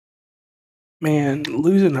Man,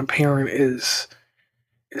 losing a parent is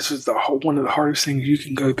just one of the hardest things you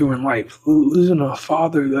can go through in life. Losing a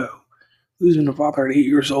father, though, losing a father at 8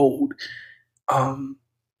 years old, um,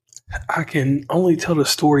 I can only tell the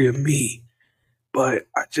story of me, but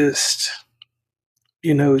it's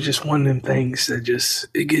just one of them things that just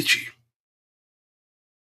it gets you.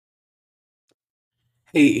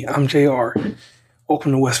 Hey, I'm JR.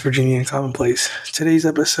 Welcome to West Virginia and Commonplace. Today's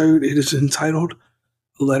episode it is entitled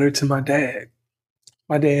 "A Letter to My Dad."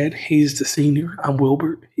 My dad, he's the senior. I'm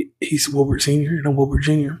Wilbert. He's Wilbert Senior, and I'm Wilbert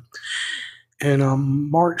Junior. And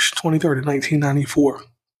March 23rd of 1994,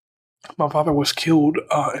 my father was killed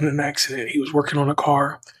in an accident. He was working on a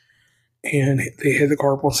car, and they had the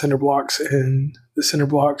car up on cinder blocks, and the cinder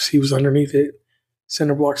blocks, he was underneath it.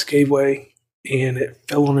 Cinder blocks gave way, and it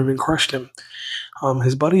fell on him and crushed him.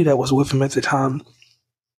 His buddy that was with him at the time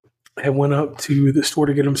had went up to the store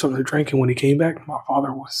to get him something to drink, and when he came back, my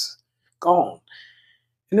father was gone.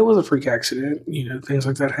 And it was a freak accident. Things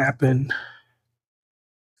like that happen.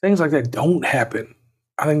 Things like that don't happen.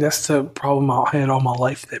 I think that's the problem I had all my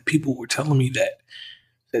life, that people were telling me that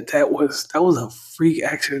was a freak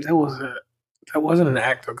accident. That wasn't an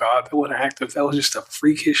act of God. That was just a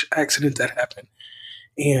freakish accident that happened.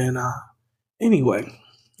 And anyway,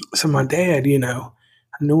 so my dad, I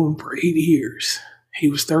knew him for 8 years. He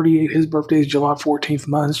was 38. His birthday is July 14th.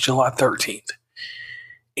 Mine's July 13th.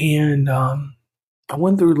 And I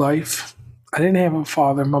went through life. I didn't have a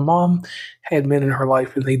father. My mom had men in her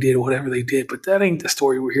life and they did whatever they did, but that ain't the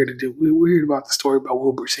story we're here to do. We're here about the story about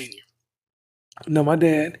Wilbur Sr. No, my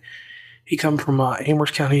dad, he come from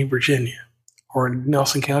Amherst County, Virginia, or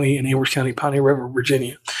Nelson County and Amherst County, Piney River,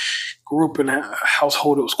 Virginia. Grew up in a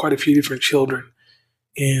household that was quite a few different children.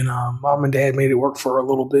 And mom and dad made it work for a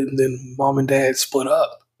little bit, and then mom and dad split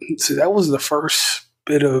up. So that was the first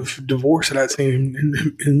bit of divorce that I'd seen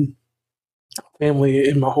in family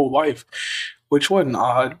in my whole life, which wasn't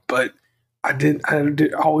odd, but I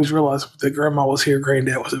always realize that grandma was here,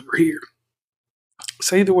 granddad was over here.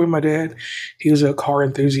 So either way, my dad, he was a car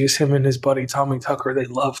enthusiast. Him and his buddy Tommy Tucker, they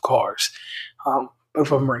love cars.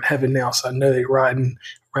 Both of them are in heaven now, so I know they riding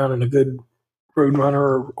around in a good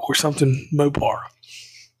Roadrunner or something Mopar.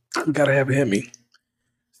 Gotta have a Hemi.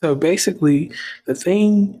 So basically, the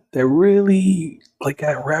thing that really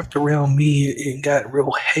got wrapped around me and got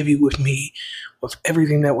real heavy with me, with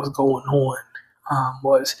everything that was going on,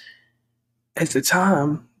 was at the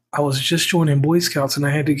time I was just joining Boy Scouts and I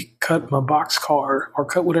had to cut my box car or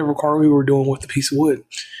cut whatever car we were doing with a piece of wood.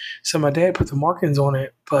 So my dad put the markings on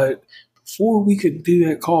it, but before we could do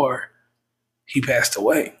that car, he passed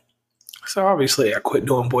away. So obviously, I quit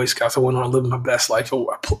doing Boy Scouts. I went on to live my best life.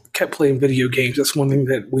 Kept playing video games. That's one thing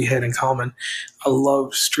that we had in common. I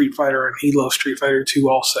love Street Fighter, and he loves Street Fighter 2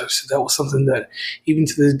 also. So that was something that, even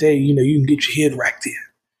to this day, you can get your head racked in.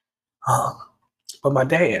 But my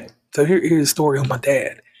dad. So here's the story on my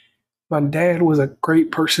dad. My dad was a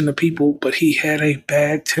great person to people, but he had a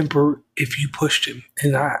bad temper if you pushed him.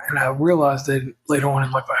 And I realized that later on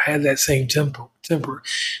in life, I had that same temper.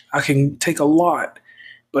 I can take a lot,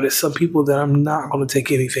 but it's some people that I'm not going to take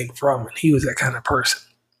anything from. And he was that kind of person,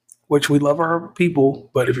 which we love our people,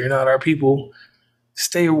 but if you're not our people,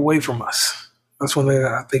 stay away from us. That's one thing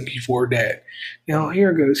that I thank you for, Dad. Now,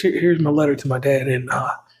 here it goes. Here's my letter to my dad. And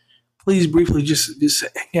please briefly just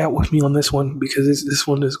hang out with me on this one, because this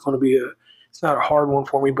one is going to be it's not a hard one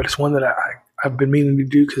for me, but it's one that I've been meaning to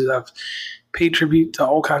do because I've paid tribute to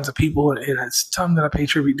all kinds of people, and it's time that I pay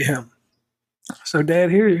tribute to him. So,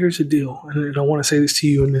 Dad, here's the deal, and I want to say this to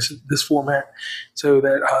you in this format, so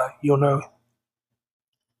that you'll know,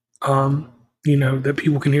 that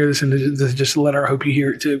people can hear this, and this is just a letter. I hope you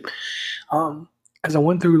hear it too. As I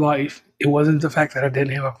went through life, it wasn't the fact that I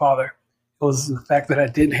didn't have a father; it was the fact that I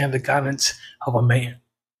didn't have the guidance of a man.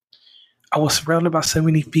 I was surrounded by so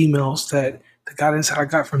many females that the guidance that I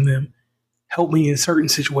got from them helped me in certain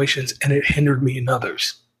situations, and it hindered me in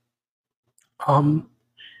others. Um,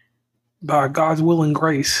 by God's will and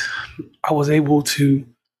grace, I was able to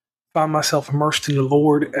find myself immersed in the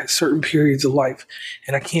Lord at certain periods of life.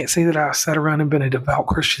 And I can't say that I sat around and been a devout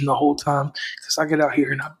Christian the whole time, because I get out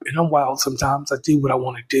here and I'm wild sometimes. I do what I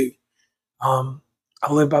want to do.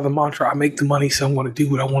 I live by the mantra, I make the money, so I'm going to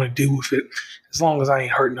do what I want to do with it, as long as I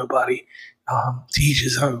ain't hurting nobody. To each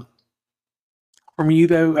his own. For me,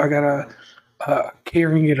 though, I got a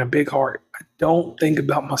caring and a big heart. I don't think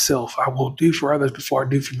about myself. I will do for others before I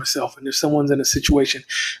do for myself. And if someone's in a situation,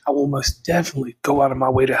 I will most definitely go out of my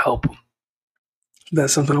way to help them.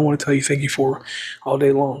 That's something I want to tell you thank you for all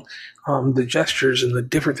day long. The gestures and the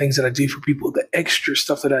different things that I do for people, the extra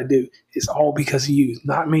stuff that I do is all because of you,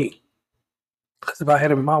 not me. Because if I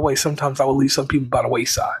had it my way, sometimes I would leave some people by the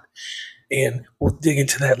wayside. And we'll dig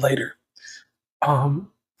into that later.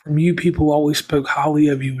 From you, people always spoke highly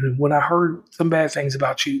of you. And when I heard some bad things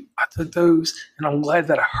about you, I took those, and I'm glad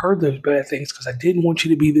that I heard those bad things because I didn't want you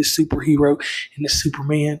to be this superhero and this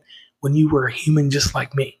Superman when you were a human just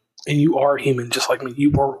like me. And you are human just like me.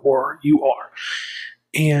 You were, you are.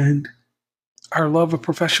 And our love of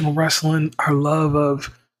professional wrestling, our love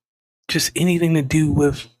of just anything to do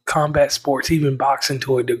with combat sports, even boxing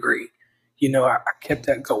to a degree, I kept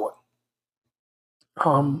that going.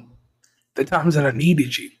 Um, the times that I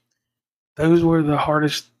needed you, those were the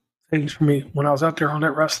hardest things for me. When I was out there on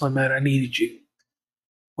that wrestling mat, I needed you.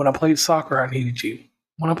 When I played soccer, I needed you.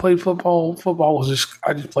 When I played football, football was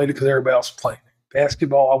I just played it because everybody else was playing.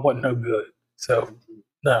 Basketball, I wasn't no good. So,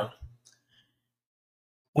 no.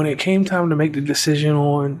 When it came time to make the decision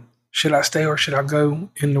on should I stay or should I go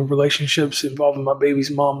in the relationships involving my baby's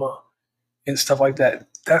mama and stuff like that,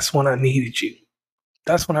 that's when I needed you.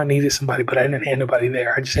 That's when I needed somebody, but I didn't have nobody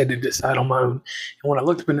there. I just had to decide on my own. And when I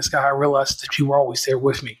looked up in the sky, I realized that you were always there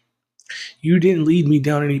with me. You didn't lead me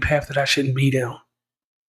down any path that I shouldn't be down.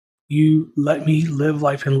 You let me live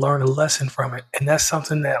life and learn a lesson from it. And that's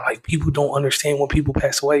something that like people don't understand when people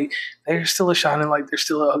pass away. There's still a shining light. There's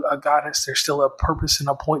still a guidance. There's still a purpose and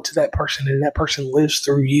a point to that person. And that person lives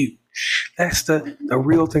through you. That's the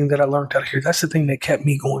real thing that I learned out here. That's the thing that kept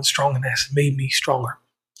me going strong and that's made me stronger.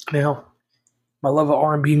 Now, my love of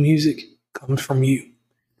R&B music comes from you.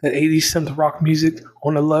 That 80s synth rock music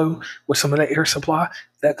on the low with some of that air supply,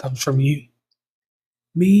 that comes from you.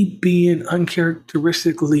 Me being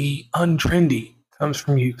uncharacteristically untrendy comes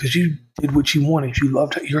from you because you did what you wanted. You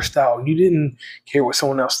loved your style. You didn't care what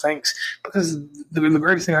someone else thinks. Because the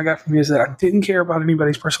greatest thing I got from you is that I didn't care about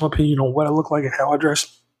anybody's personal opinion on what I look like and how I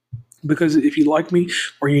dress. Because if you liked me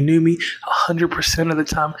or you knew me, 100% of the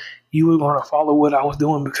time, you were going to follow what I was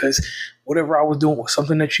doing because whatever I was doing was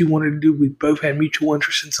something that you wanted to do. We both had mutual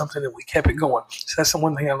interest in something and we kept it going. So that's the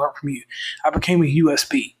one thing I learned from you. I became a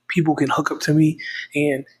USB. People can hook up to me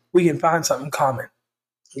and we can find something common.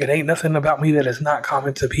 It ain't nothing about me that is not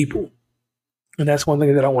common to people. And that's one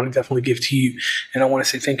thing that I want to definitely give to you. And I want to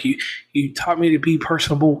say thank you. You taught me to be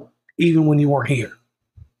personable even when you weren't here.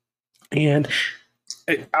 And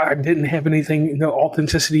I didn't have anything, no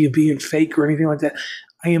authenticity of being fake or anything like that.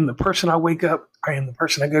 I am the person I wake up. I am the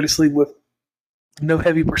person I go to sleep with. No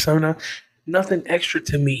heavy persona, nothing extra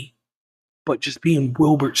to me, but just being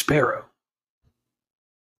Wilbert Sparrow,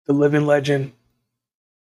 the living legend,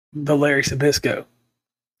 the Larry Sabisco.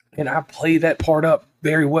 And I play that part up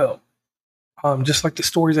very well. Just like the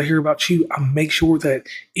stories I hear about you, I make sure that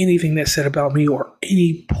anything that's said about me or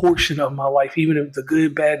any portion of my life, even if the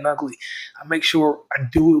good, bad, and ugly, I make sure I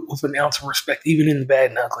do it with an ounce of respect, even in the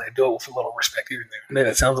bad and ugly. I do it with a little respect here and there. I know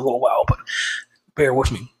that sounds a little wild, but bear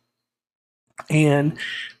with me. And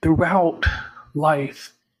throughout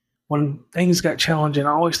life, when things got challenging,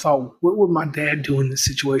 I always thought, what would my dad do in this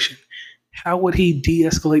situation? How would he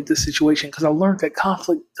de-escalate the situation? Because I learned that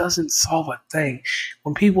conflict doesn't solve a thing.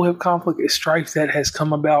 When people have conflict, it's strife that has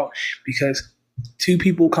come about because two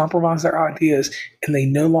people compromise their ideas and they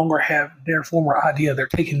no longer have their former idea. They're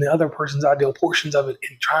taking the other person's ideal portions of it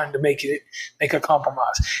and trying to make a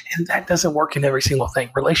compromise. And that doesn't work in every single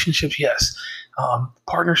thing. Relationships, yes.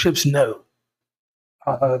 Partnerships, no.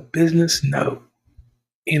 Business, no.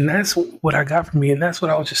 And that's what I got from you. And that's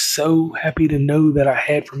what I was just so happy to know that I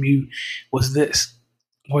had from you was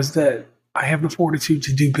that I have the fortitude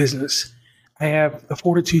to do business. I have the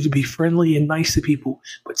fortitude to be friendly and nice to people,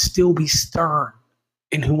 but still be stern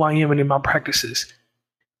in who I am and in my practices.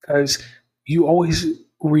 Because you always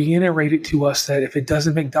reiterated to us that if it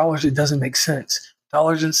doesn't make dollars, it doesn't make sense.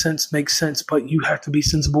 Dollars and cents make sense, but you have to be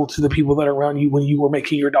sensible to the people that are around you when you were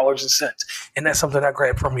making your dollars and cents. And that's something I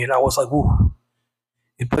grabbed from you. And I was like, ooh.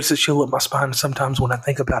 It puts a chill up my spine sometimes when I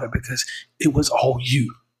think about it because it was all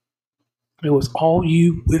you. It was all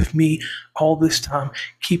you with me all this time,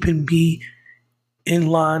 keeping me in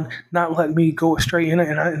line, not letting me go astray. And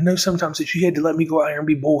I know sometimes that you had to let me go out here and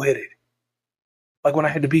be bullheaded. Like when I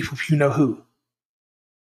had to beef with you know who.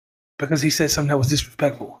 Because he said something that was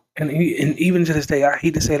disrespectful. And even to this day, I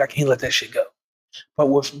hate to say it, I can't let that shit go.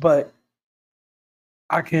 But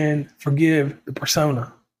I can forgive the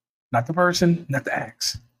persona. Not the person, not the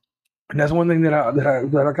acts. And that's one thing that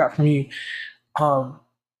I got from you. I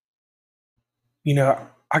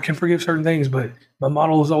can forgive certain things, but my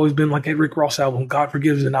model has always been like that Rick Ross album, God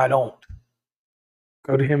forgives and I don't.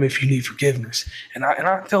 Go to him if you need forgiveness. And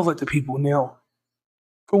I tell that to people now,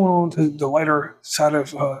 going on to the lighter side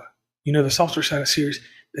of the softer side of series,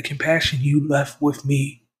 the compassion you left with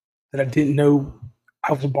me that I didn't know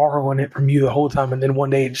I was borrowing it from you the whole time, and then one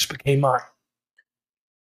day it just became mine.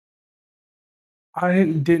 I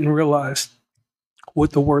didn't realize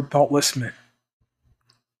what the word thoughtless meant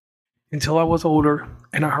until I was older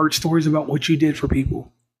and I heard stories about what you did for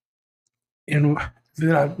people. And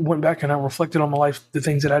then I went back and I reflected on my life, the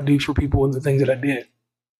things that I do for people and the things that I did.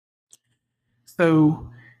 So,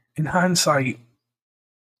 in hindsight,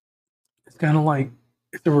 it's kind of like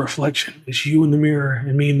it's a reflection. It's you in the mirror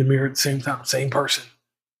and me in the mirror at the same time, same person.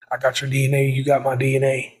 I got your DNA, you got my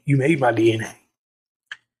DNA, you made my DNA.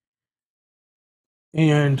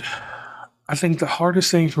 And I think the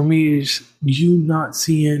hardest thing for me is you not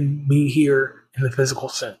seeing me here in the physical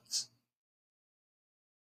sense.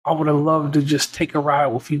 I would have loved to just take a ride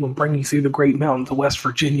with you and bring you through the great mountains of West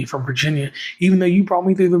Virginia from Virginia, even though you brought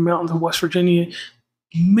me through the mountains of West Virginia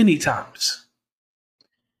many times.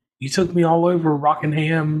 You took me all over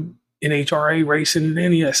Rockingham, NHRA racing, and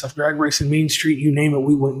any of that stuff, drag racing, Main Street, you name it,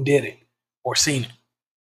 we went and did it or seen it.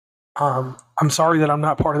 I'm sorry that I'm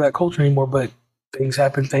not part of that culture anymore, but things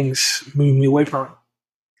happen, things move me away from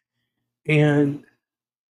it. And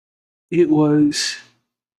it was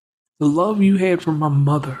the love you had from my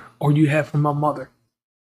mother, or you had from my mother.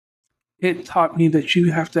 It taught me that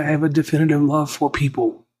you have to have a definitive love for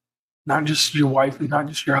people, not just your wife, not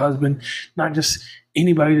just your husband, not just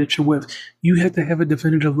anybody that you're with. You have to have a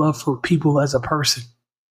definitive love for people as a person.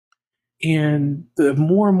 And the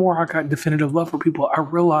more and more I got definitive love for people, I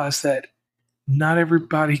realized that not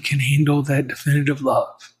everybody can handle that definitive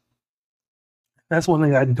love. That's one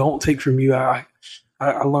thing I don't take from you. I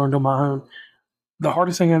learned on my own. The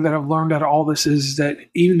hardest thing that I've learned out of all this is that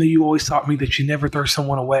even though you always taught me that you never throw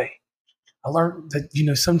someone away, I learned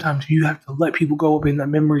that, sometimes you have to let people go up in that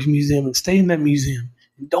memories museum and stay in that museum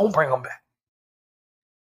and don't bring them back.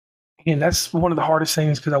 And that's one of the hardest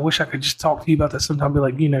things, because I wish I could just talk to you about that sometime. Be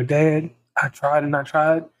like, Dad, I tried and I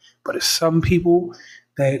tried, but it's some people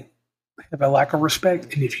that have a lack of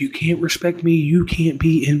respect. And if you can't respect me, you can't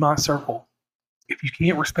be in my circle. If you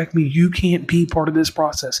can't respect me, you can't be part of this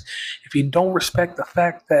process. If you don't respect the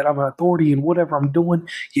fact that I'm an authority in whatever I'm doing,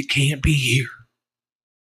 you can't be here.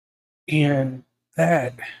 And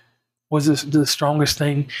that was the strongest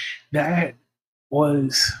thing. That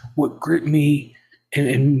was what grit me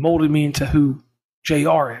and molded me into who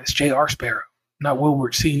JR is, JR Sparrow, not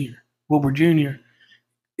Wilbert Sr. Wilbert Jr.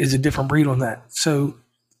 is a different breed on that. So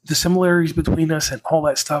the similarities between us and all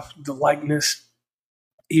that stuff, the likeness,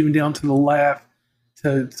 even down to the laugh,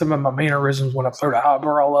 to some of my mannerisms when I throw the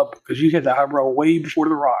eyebrow up, because you had the eyebrow way before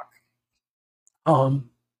the rock. And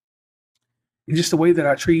just the way that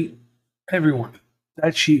I treat everyone.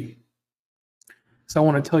 That's you. So I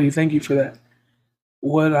want to tell you thank you for that.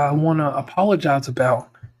 What I want to apologize about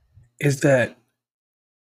is that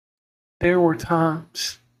there were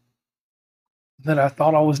times that I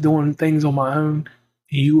thought I was doing things on my own,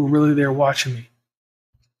 and you were really there watching me.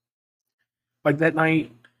 Like that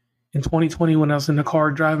night in 2020 when I was in the car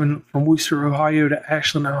driving from Worcester, Ohio to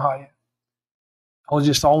Ashland, Ohio. I was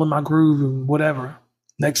just all in my groove and whatever.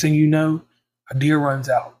 Next thing you know, a deer runs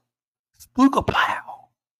out. Spooka plow.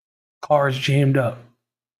 Car is jammed up.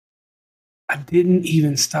 I didn't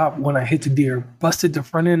even stop when I hit the deer. Busted the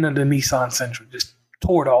front end of the Nissan Sentra. Just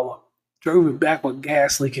tore it all up. Drove it back with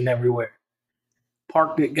gas leaking everywhere.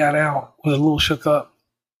 Parked it, got out, was a little shook up.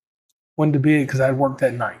 Went to bed because I'd worked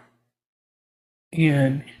that night.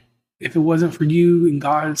 And if it wasn't for you and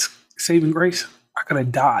God's saving grace, I could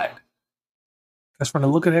have died. Because from the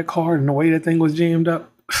look of that car and the way that thing was jammed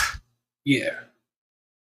up, yeah.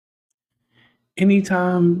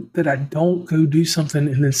 Anytime that I don't go do something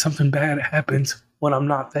and then something bad happens when I'm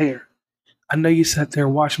not there, I know you sat there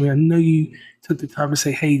and watched me. I know you took the time to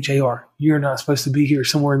say, hey, JR, you're not supposed to be here,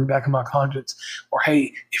 somewhere in the back of my conscience. Or,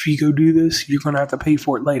 hey, if you go do this, you're going to have to pay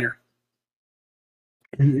for it later.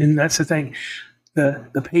 And that's the thing. The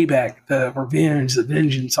payback, the revenge, the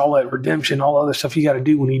vengeance, all that redemption, all other stuff you got to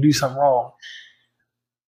do when you do something wrong.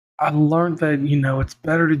 I learned that, it's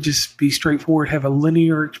better to just be straightforward, have a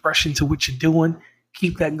linear expression to what you're doing,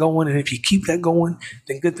 keep that going. And if you keep that going,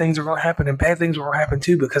 then good things are going to happen and bad things are going to happen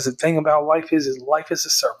too. Because the thing about life is life is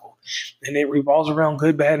a circle and it revolves around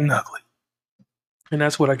good, bad, and ugly. And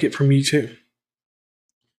that's what I get from you too.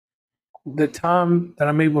 The time that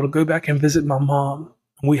I'm able to go back and visit my mom,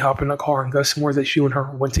 and we hop in a car and go somewhere that you and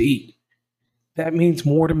her went to eat, that means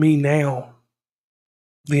more to me now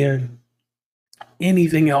than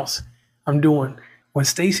anything else I'm doing. When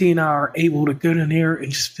Stacy and I are able to go down there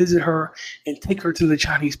and just visit her and take her to the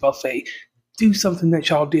Chinese buffet, do something that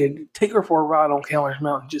y'all did, take her for a ride on Callender's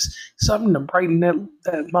Mountain, just something to brighten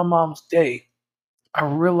that my mom's day. I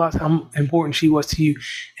realized how important she was to you,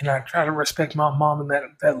 and I try to respect my mom in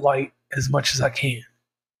that light as much as I can.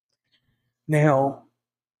 Now,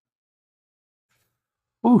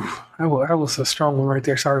 oof, that was a strong one right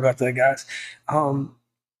there. Sorry about that, guys. Um,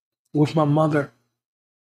 with my mother,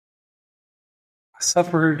 I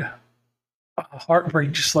suffered a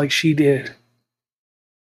heartbreak just like she did.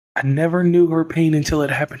 I never knew her pain until it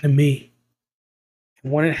happened to me.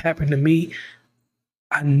 And when it happened to me,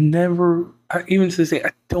 even to this day,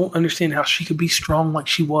 I don't understand how she could be strong like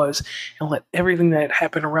she was and let everything that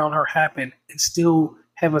happened around her happen and still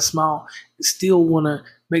have a smile and still want to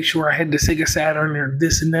make sure I had the Sega Saturn or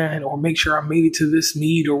this and that, or make sure I made it to this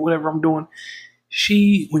meet or whatever I'm doing.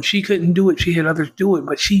 When she couldn't do it, she had others do it,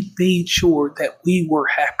 but she made sure that we were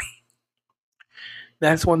happy.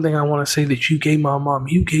 That's one thing I want to say that you gave my mom.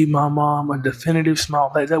 You gave my mom a definitive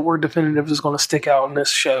smile. That word definitive is going to stick out in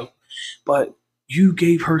this show. But you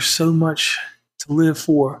gave her so much to live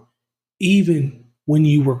for, even when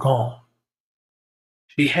you were gone.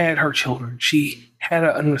 She had her children. She had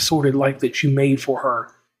an assorted life that you made for her.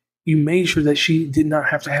 You made sure that she did not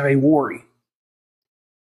have to have a worry.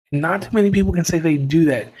 Not too many people can say they do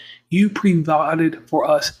that. You provided for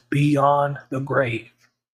us beyond the grave.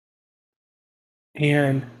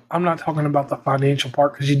 And I'm not talking about the financial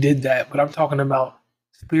part because you did that, but I'm talking about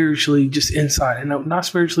spiritually, just inside. And not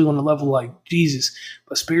spiritually on the level like Jesus,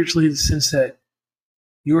 but spiritually in the sense that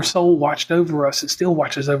your soul watched over us and still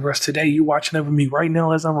watches over us today. You're watching over me right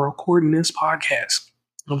now as I'm recording this podcast.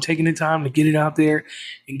 I'm taking the time to get it out there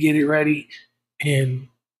and get it ready and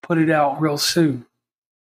put it out real soon.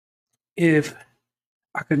 If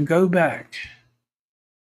I could go back,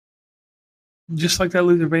 just like that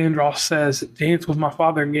Luther Vandross says, dance with my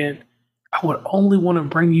father again, I would only want to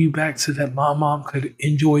bring you back so that my mom could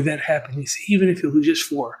enjoy that happiness, even if it was just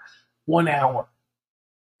for 1 hour.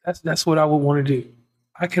 That's what I would want to do.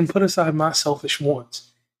 I can put aside my selfish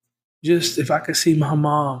wants. Just if I could see my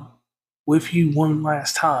mom with you one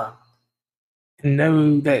last time and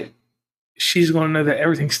know that she's going to know that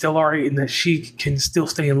everything's still all right and that she can still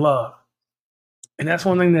stay in love. And that's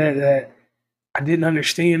one thing that I didn't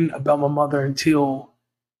understand about my mother until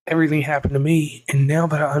everything happened to me. And now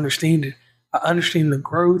that I understand it, I understand the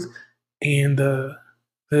growth and the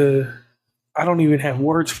I don't even have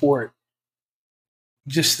words for it.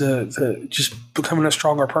 Just the just becoming a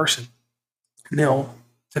stronger person. Now,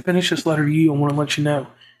 to finish this letter to you, I want to let you know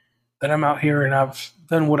that I'm out here and I've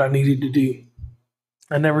done what I needed to do.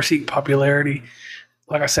 I never seek popularity.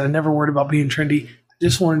 Like I said, I never worried about being trendy. I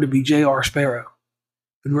just wanted to be J.R. Sparrow,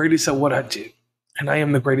 the greatest at what I do. And I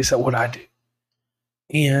am the greatest at what I do.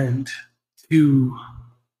 And to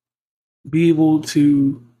be able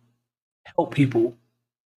to help people,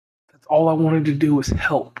 that's all I wanted to do was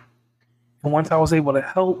help. And once I was able to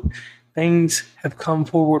help, things have come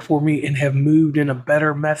forward for me and have moved in a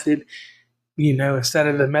better method. Instead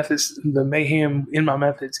of the mayhem in my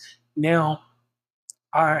methods, now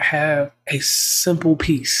I have a simple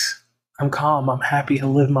peace. I'm calm. I'm happy to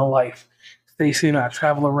live my life. Stacy and I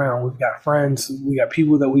travel around. We've got friends. We got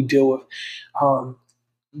people that we deal with.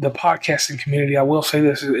 The podcasting community, I will say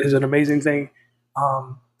this, is an amazing thing.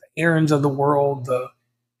 The Aarons of the world, the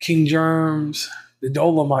King Germs, the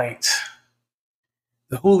Dolomites,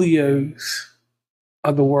 the Julios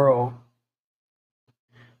of the world.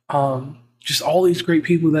 Just all these great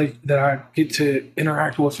people that I get to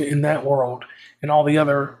interact with in that world, and all the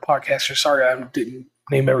other podcasters. Sorry, I didn't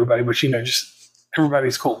name everybody, but just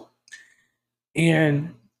everybody's cool.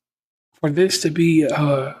 And for this to be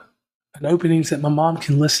an opening that my mom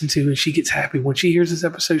can listen to, and she gets happy when she hears this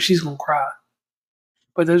episode, she's gonna cry.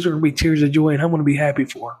 But those are gonna be tears of joy, and I'm gonna be happy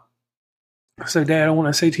for her. So, Dad, I want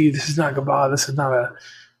to say to you, this is not goodbye. This is not a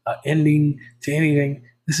ending to anything.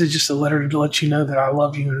 This is just a letter to let you know that I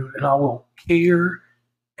love you and I will care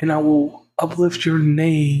and I will uplift your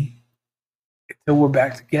name until we're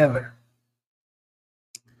back together.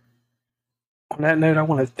 On that note, I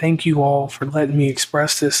want to thank you all for letting me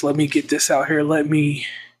express this. Let me get this out here. Let me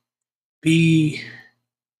be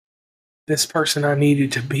this person I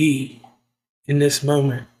needed to be in this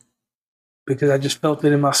moment, because I just felt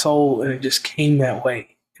it in my soul and it just came that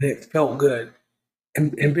way and it felt good.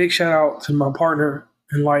 And big shout out to my partner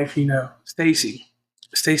in life, Stacy.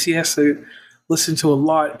 Stacy has to listen to a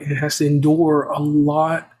lot and has to endure a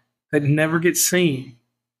lot that never gets seen.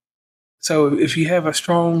 So if you have a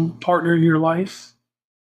strong partner in your life,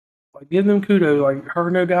 like, give them kudos. Like,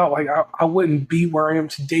 her, no doubt, like, I wouldn't be where I am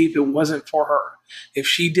today if it wasn't for her. If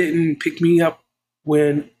she didn't pick me up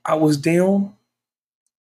when I was down,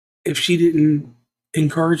 if she didn't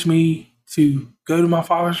encourage me to go to my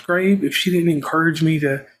father's grave, if she didn't encourage me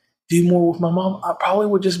to do more with my mom, I probably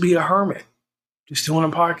would just be a hermit, just doing a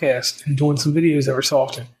podcast and doing some videos every so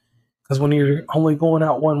often. Because when you're only going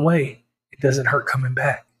out one way, it doesn't hurt coming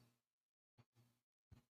back.